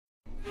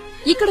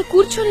ఇక్కడ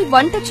కూర్చొని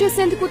వంట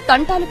చేసేందుకు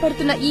తంటాలు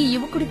పడుతున్న ఈ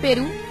యువకుడి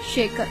పేరు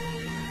శేఖర్.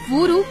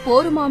 ఊరు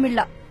పోరుమామిళ్ల.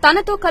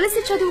 తనతో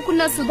కలిసి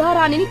చదువుకున్న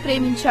సుధారాణిని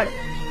ప్రేమించాడు.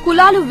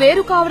 కులాలు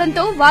వేరు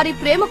కావడంతో వారి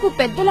ప్రేమకు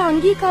పెద్దల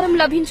అంగీకారం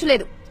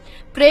లభించలేదు.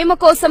 ప్రేమ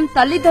కోసం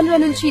తల్లిదండ్రుల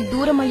నుంచి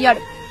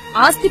దూరమయ్యాడు.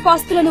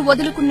 ఆస్తిపాస్తులను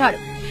వదులుకున్నాడు.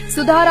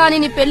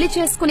 సుధారాణిని పెళ్లి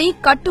చేసుకుని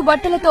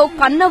కట్టుబట్టలతో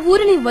కన్న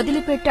ఊరిని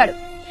వదిలిపెట్టాడు.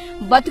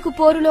 బతుకు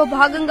పోరులో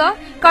భాగంగా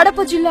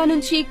కడప జిల్లా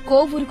నుంచి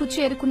కోవూరుకు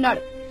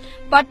చేరుకున్నాడు.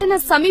 పట్టణ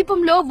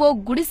సమీపంలో ఓ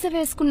గుడిసె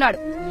వేసుకున్నాడు.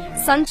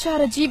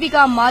 సంచార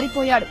జీవిగా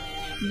మారిపోయాడు.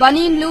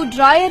 బనీన్లు,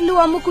 డ్రాయర్లు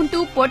అమ్ముకుంటూ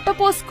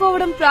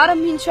పొట్టపోసుకోవడం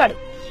ప్రారంభించాడు.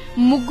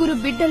 3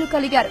 బిడ్డలు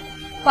కలిగారు.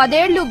 10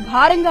 ఏళ్లు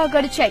భారంగా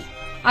గడిచాయి.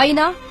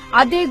 అయినా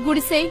అదే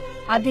గుడిసె,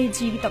 అదే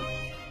జీవితం.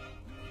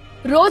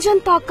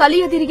 రోజంతా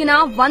కలియదిరిగినా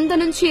 100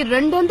 నుంచి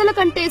 200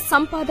 కంటే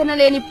సంపాదన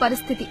లేని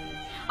పరిస్థితి.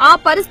 ఆ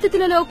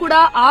పరిస్థితులలో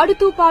కూడా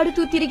ఆడుతూ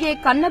పాడుతూ తిరిగే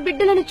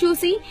కన్నబిడ్డలను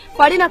చూసి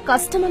పడిన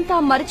కష్టమంతా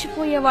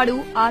మరిచిపోయేవాడు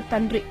ఆ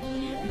తండ్రి.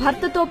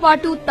 భర్తతో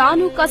పాటు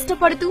తాను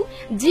కష్టపడుతూ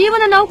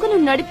జీవన నౌకను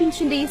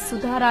నడిపించింది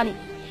సుధారాణి.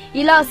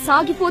 ఇలా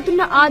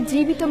సాగిపోతున్న ఆ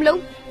జీవితంలో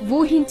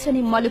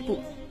ఊహించని మలుపు.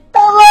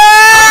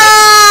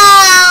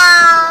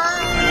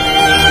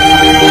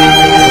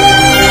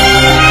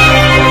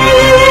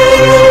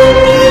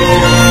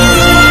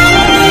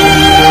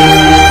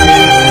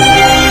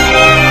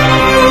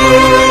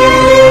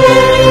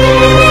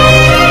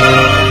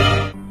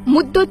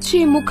 ముద్దొచ్చే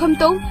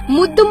ముఖంతో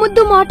ముద్దు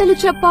ముద్దు మాటలు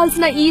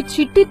చెప్పాల్సిన ఈ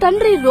చిట్టి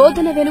తండ్రి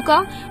రోదన వెనుక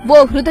ఓ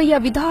హృదయ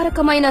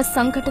విదారకమైన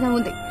సంఘటన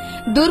ఉంది.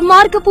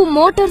 దుర్మార్గపు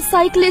మోటార్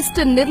సైక్లిస్ట్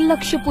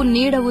నిర్లక్ష్యపు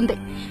నీడ ఉంది.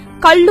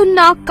 కళ్లున్న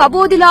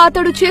కబోదిలా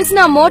అతడు చేసిన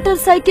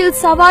మోటార్ సైకిల్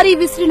సవారీ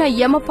విసిరిన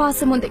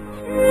యమపాసముంది.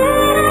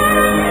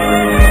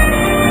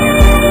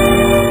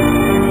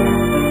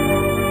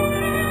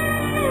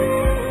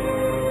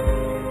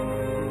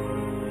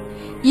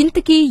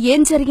 ఇంతకీ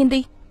ఏం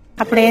జరిగింది?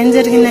 అప్పుడు ఏం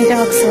జరిగిందంటే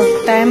ఒక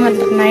టైం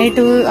నైట్,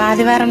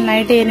 ఆదివారం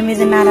నైట్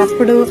 8:30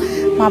 అప్పుడు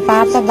మా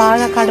పాప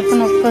బాగా కడుపు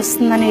నొప్పి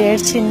వస్తుందని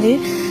ఏడ్చింది.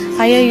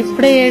 అయ్యో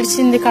ఇప్పుడే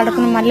ఏడ్చింది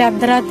కడుపును, మళ్ళీ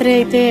అర్ధరాత్రి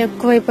అయితే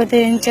ఎక్కువైపోతే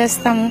ఏం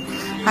చేస్తాము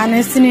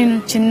అనేసి నేను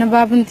చిన్న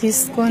బాబుని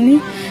తీసుకొని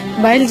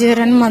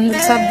బయలుదేరాను. మందుల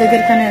షాప్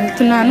దగ్గరికి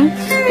వెళ్తున్నాను.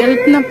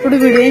 వెళ్తున్నప్పుడు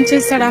వీడు ఏం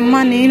చేశాడు, అమ్మా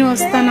నేను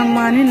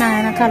వస్తానమ్మా అని నా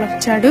వెనకాల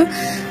వచ్చాడు.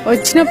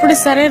 వచ్చినప్పుడు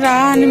సరే రా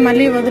అని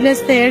మళ్ళీ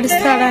వదిలేస్తే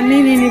ఏడుస్తాడని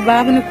నేను ఈ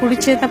బాబుని కుడి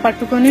చేత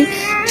పట్టుకొని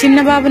చిన్న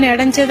బాబుని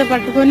ఎడం చేత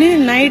పట్టుకొని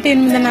నైట్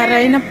 8:30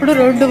 అయినప్పుడు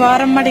రోడ్డు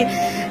వారమ్మడి,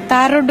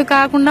 తార్ రోడ్డు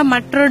కాకుండా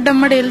మట్టి రోడ్డు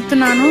అమ్మడి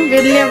వెళ్తున్నాను.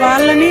 వెళ్లే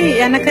వాళ్ళని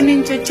వెనక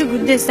నుంచి వచ్చి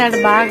గుద్దేశాడు.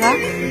 బాగా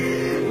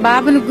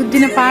బాబుని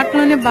గుద్దిన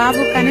పాటలోనే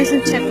బాబు కనీసం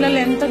చెట్లలో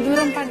ఎంత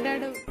దూరం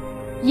పడ్డాడు.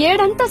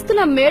 7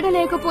 అంతస్తుల మేడ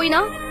లేకపోయినా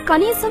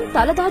కనీసం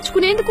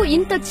తలదాచుకునేందుకు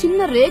ఇంత చిన్న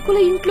రేకుల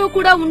ఇంట్లో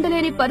కూడా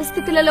ఉండలేని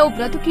పరిస్థితులలో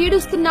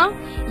బ్రతుకీడుస్తున్నా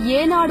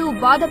ఏనాడు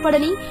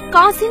బాధపడని,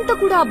 కాసింత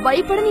కూడా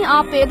భయపడని ఆ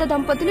పేద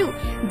దంపతులు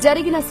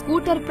జరిగిన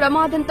స్కూటర్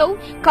ప్రమాదంతో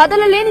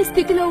కదలలేని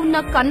స్థితిలో ఉన్న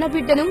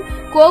కన్నబిడ్డను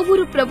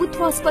కోవూరు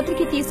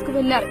ప్రభుత్వాసుపత్రికి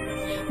తీసుకువెళ్లారు.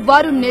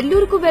 వారు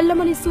నెల్లూరుకు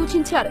వెళ్లమని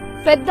సూచించారు.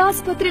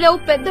 పెద్దాసుపత్రిలో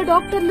పెద్ద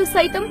డాక్టర్లు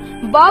సైతం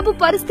బాబు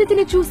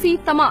పరిస్థితిని చూసి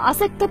తమ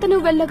అసక్తతను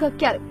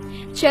వెళ్లగక్కారు.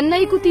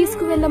 చెన్నైకు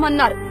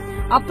తీసుకువెళ్లమన్నారు.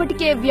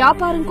 అప్పటికే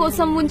వ్యాపారం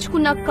కోసం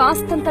ఉంచుకున్న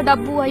కాస్తంత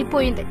డబ్బు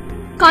అయిపోయింది.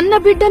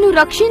 కన్నబిడ్డను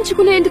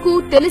రక్షించుకునేందుకు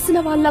తెలిసిన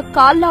వాళ్ల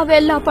కాళ్లా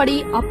వేళ్లా పడి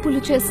అప్పులు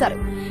చేశారు.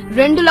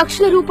 2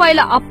 లక్షల రూపాయల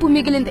అప్పు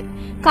మిగిలింది.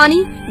 కానీ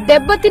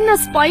దెబ్బతిన్న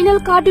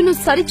స్పైనల్ కార్డును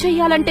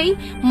సరిచెయ్యాలంటే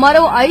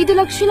మరో 5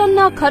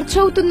 లక్షలన్నా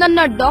ఖర్చవుతుందన్న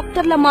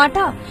డాక్టర్ల మాట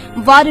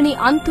వారిని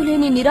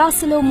అంతులేని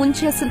నిరాశలో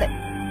ముంచేసింది.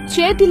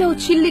 చేతిలో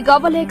చిల్లి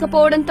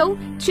గవ్వలేకపోవడంతో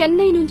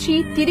చెన్నై నుంచి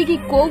తిరిగి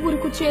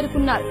కోవూరుకు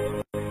చేరుకున్నారు.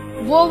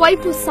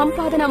 ఓవైపు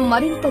సంపాదన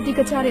మరింత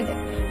దిగజారింది.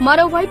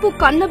 మరోవైపు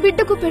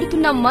కన్నబిడ్డకు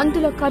పెడుతున్న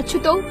మందుల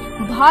ఖర్చుతో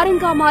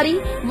భారంగా మారి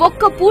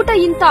ఒక్క పూట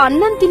ఇంత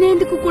అన్నం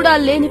తినేందుకు కూడా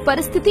లేని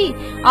పరిస్థితి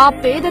ఆ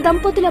పేద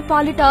దంపతుల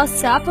పాలిట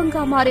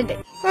శాపంగా మారింది.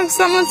 1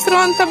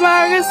 సంవత్సరం అంతా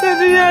బాగా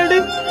చదివాడు.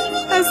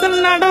 అసలు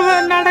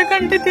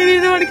నడకంటే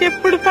తెలియదు వాడికి,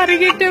 ఎప్పుడు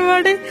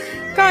పరిగెట్టేవాడే.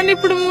 కానీ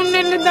ఇప్పుడు 3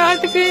 నెలలు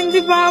దాటిపోయింది.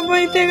 బాబు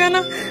అయితే గన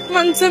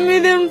మంచం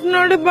మీదే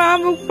ఉంటున్నాడు.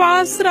 బాబు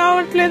పాస్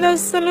రావట్లేదు.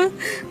 అసలు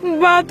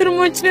బాత్రూమ్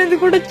వచ్చినది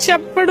కూడా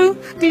చెప్పడు.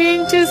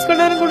 క్లీన్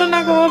చేసుకోవడానికి కూడా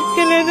నాకు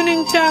ఓపిక లేదు.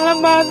 నేను చాలా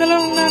బాధలో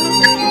ఉన్నాను.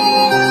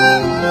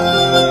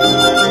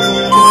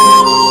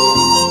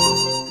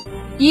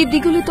 ఈ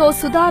దిగులుతో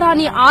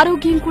సుధారాణి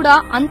ఆరోగ్యం కూడా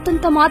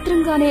అంతంత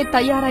మాత్రంగానే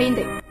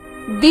తయారైంది.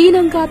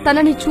 దీనంగా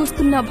తనని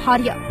చూస్తున్న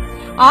భార్య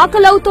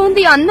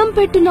ఆకలవుతోంది, అన్నం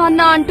పెట్టు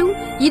నాన్న అంటూ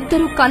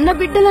 2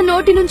 కన్నబిడ్డల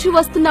నోటి నుంచి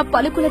వస్తున్న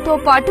పలుకులతో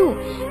పాటు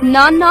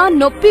నాన్న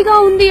నొప్పిగా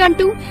ఉంది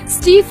అంటూ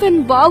స్టీఫెన్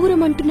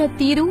బావురమంటున్న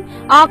తీరు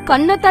ఆ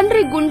కన్న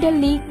తండ్రి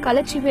గుండెల్ని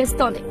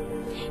కలచివేస్తోంది.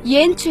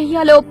 ఏం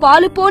చెయ్యాలో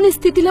పాలుపోని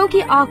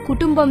స్థితిలోకి ఆ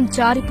కుటుంబం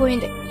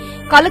జారిపోయింది.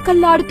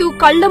 కలకల్లాడుతూ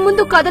కళ్ల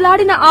ముందు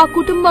కదలాడిన ఆ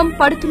కుటుంబం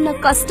పడుతున్న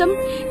కష్టం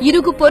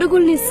ఇరుగు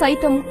పొరుగుల్ని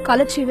సైతం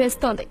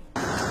కలచివేస్తోంది.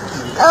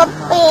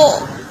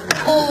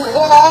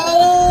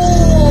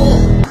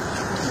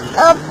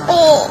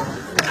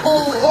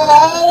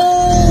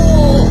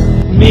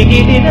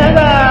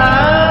 మిగిలినదా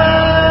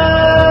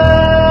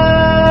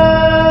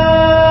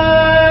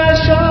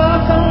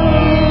శాపం,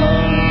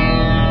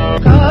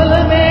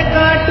 కాలమే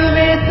కాటువే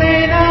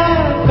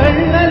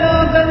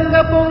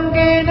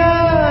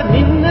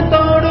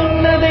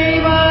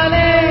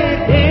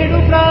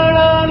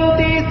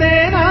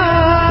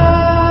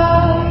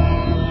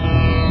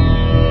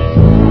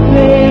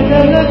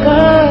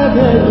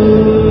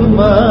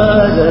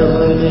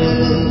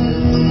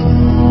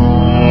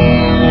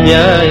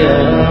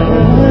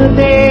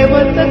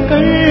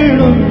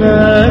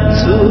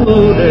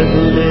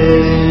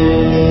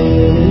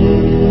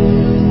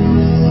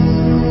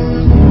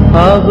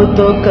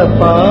బాబుతో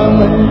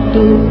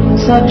కపామంటూ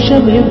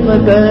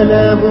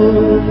సాక్ష్యమివ్వగలవు,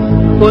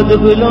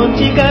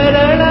 పొదుగులోంచి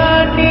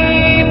కరళాన్ని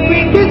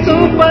పిండి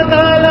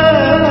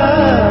చూపగలవా,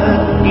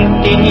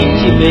 ఇంటి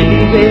నుంచి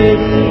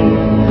వెలివేసి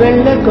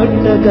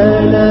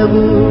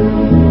వెళ్ళగొట్టగలవు,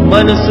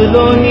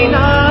 మనసులోని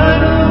నా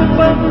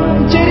రూపం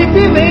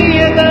చెరిపి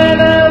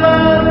వేయగలవా,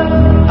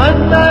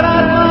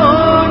 అంతరాత్మో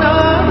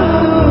నాడు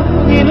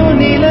నిన్ను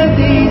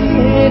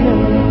నిలదీసేను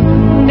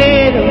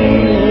నేను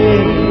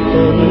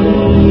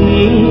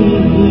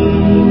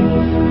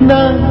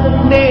నా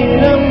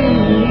నేరం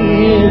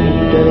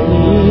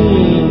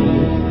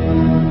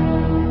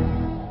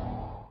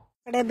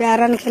ఇక్కడే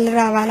బేరానికి వెళ్ళి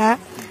రావాలా,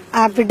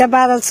 ఆ బిడ్డ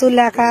బాధలు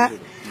చూడలేక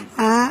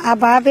ఆ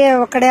బాబే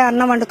ఒక్కడే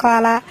అన్నం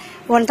వండుకోవాలా,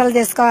 వంటలు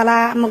చేసుకోవాలా,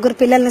 ముగ్గురు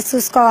పిల్లల్ని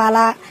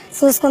చూసుకోవాలా,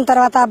 చూసుకున్న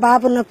తర్వాత ఆ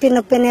బాబు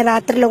నొప్పిని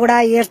రాత్రిలో కూడా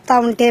ఏడుస్తా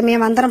ఉంటే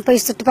మేమందరం పోయి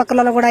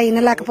చుట్టుపక్కల కూడా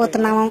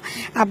వినలేకపోతున్నాము,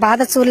 ఆ బాధ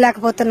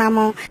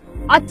చూడలేకపోతున్నాము.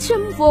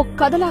 అచ్చం ఓ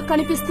కథలా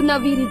కనిపిస్తున్న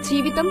వీరి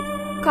జీవితం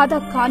కథ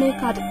కానే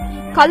కాదు,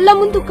 కళ్ల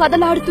ముందు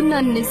కదలాడుతున్న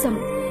నిజం,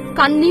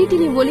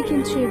 కన్నీటిని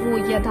ఒలికించే ఓ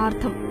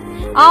యథార్థం.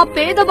 ఆ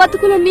పేద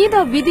బతుకుల మీద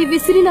విధి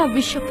విసిరిన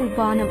విషపు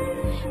బాణం,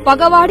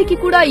 పగవాడికి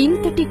కూడా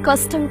ఇంతటి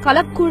కష్టం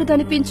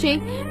కలగకూడదనిపించే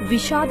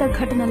విషాద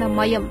ఘటనల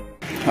మయం.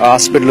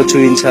 హాస్పిటల్లో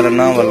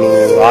చూపించాలన్నా వాళ్ళు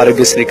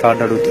ఆరోగ్యశ్రీ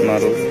కార్డు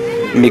అడుగుతున్నారు,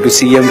 మీకు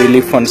సీఎం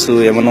రిలీఫ్ ఫండ్స్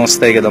ఏమైనా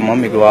వస్తాయి కదమ్మా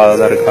మీకు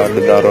ఆధార్ కార్డు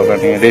ద్వారా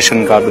కానీ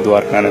రేషన్ కార్డు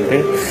ద్వారా కానీ అంటే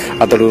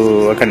అతడు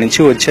అక్కడి నుంచి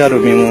వచ్చారు.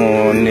 మేము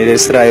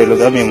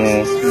నిరసరాయులుగా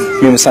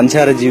మేము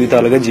సంచార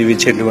జీవితాలుగా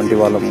జీవించేటువంటి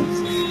వాళ్ళము.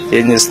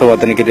 ఏం చేస్తావు,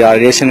 అతనికి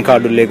రేషన్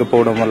కార్డు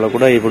లేకపోవడం వల్ల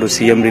కూడా ఇప్పుడు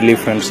సీఎం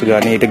రిలీఫ్ ఫండ్స్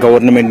కానీ ఇటు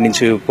గవర్నమెంట్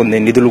నుంచి పొందే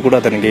నిధులు కూడా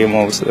అతనికి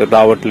ఏమో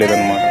రావట్లేదు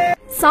అనమాట.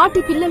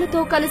 సాటి పిల్లలతో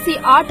కలిసి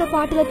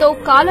ఆటపాటలతో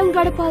కాలం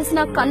గడపాల్సిన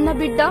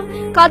కన్నబిడ్డ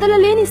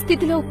కదలలేని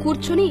స్థితిలో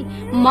కూర్చుని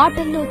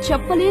మాటల్లో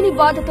చెప్పలేని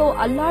బాధతో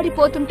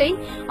అల్లాడిపోతుంటే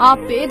ఆ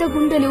పేద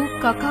గుండెలు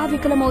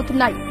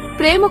కకావికలమవుతున్నాయి.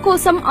 ప్రేమ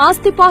కోసం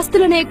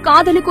ఆస్తిపాస్తులనే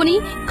కాదనుకుని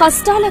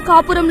కష్టాల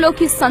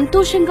కాపురంలోకి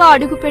సంతోషంగా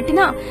అడుగుపెట్టిన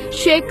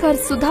శేఖర్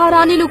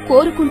సుధారాణిలు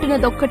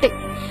కోరుకుంటున్నదొక్కటే,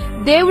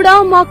 దేవుడా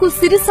మాకు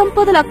సిరి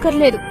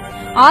సంపదలక్కర్లేదు,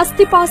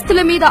 ఆస్తిపాస్తుల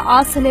మీద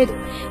ఆశ లేదు,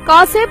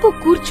 కాసేపు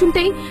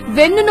కూర్చుంటే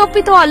వెన్ను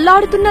నొప్పితో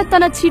అల్లాడుతున్న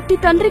తన చిట్టి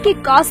తండ్రికి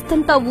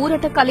కాస్తంత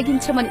ఊరట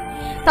కలిగించమని,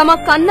 తమ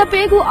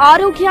కన్నపేగు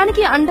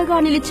ఆరోగ్యానికి అండగా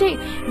నిలిచే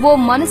ఓ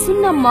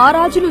మనసున్న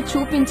మారాజులు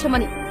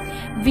చూపించమని.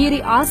 వీరి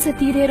ఆశ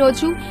తీరే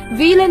రోజు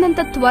వీలైనంత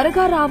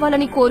త్వరగా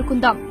రావాలని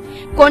కోరుకుందాం.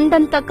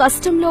 కొండంత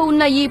కష్టంలో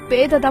ఉన్న ఈ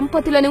పేద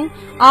దంపతులను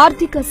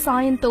ఆర్థిక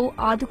సాయంతో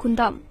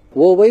ఆదుకుందాం.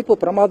 ఓవైపు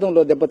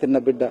ప్రమాదంలో దెబ్బతిన్న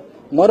బిడ్డ,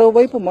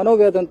 మరోవైపు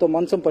మనోవేదంతో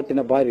మంచం పట్టిన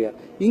భార్య,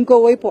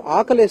 ఇంకోవైపు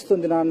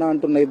ఆకలేస్తుంది నాన్న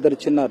అంటున్న ఇద్దరు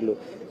చిన్నారులు,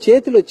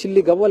 చేతిలో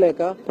చిల్లి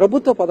గవ్వలేక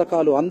ప్రభుత్వ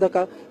పథకాలు అందక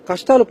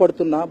కష్టాలు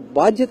పడుతున్న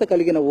బాధ్యత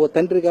కలిగిన ఓ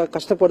తండ్రిగా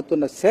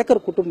కష్టపడుతున్న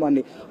శేఖర్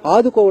కుటుంబాన్ని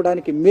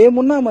ఆదుకోవడానికి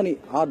మేమున్నామని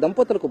ఆ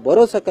దంపతులకు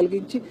భరోసా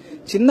కలిగించి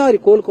చిన్నారి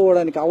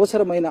కోలుకోవడానికి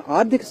అవసరమైన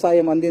ఆర్థిక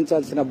సాయం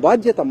అందించాల్సిన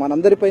బాధ్యత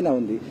మనందరిపైన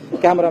ఉంది.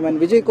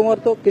 కెమెరామెన్ విజయ్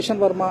కుమార్ తో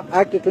కిషన్ వర్మ,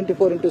 యాక్ట్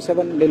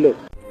 24/7 నెల్లూరు.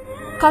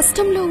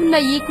 కష్టంలో ఉన్న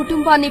ఈ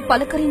కుటుంబాన్ని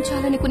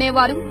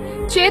పలకరించాలనుకునేవారు,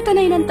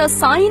 చేతనైనంత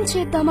సాయం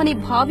చేద్దామని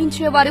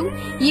భావించేవారు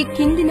ఈ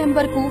కింది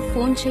నెంబర్కు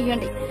ఫోన్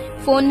చేయండి.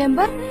 Phone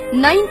number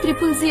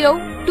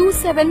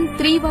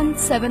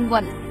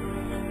 9000273171.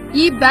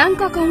 ఈ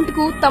బ్యాంక్ అకౌంట్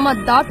కు తమ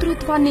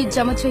దాతృత్వాన్ని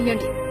జమ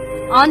చేయండి.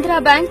 ఆంధ్రా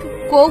బ్యాంక్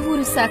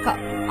కోవూరు శాఖ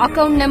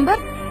account number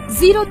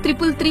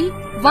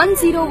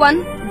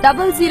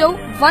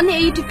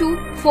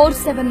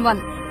 03331001824771.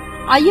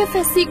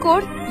 IFSC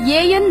code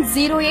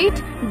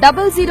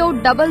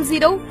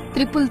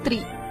AN08000033.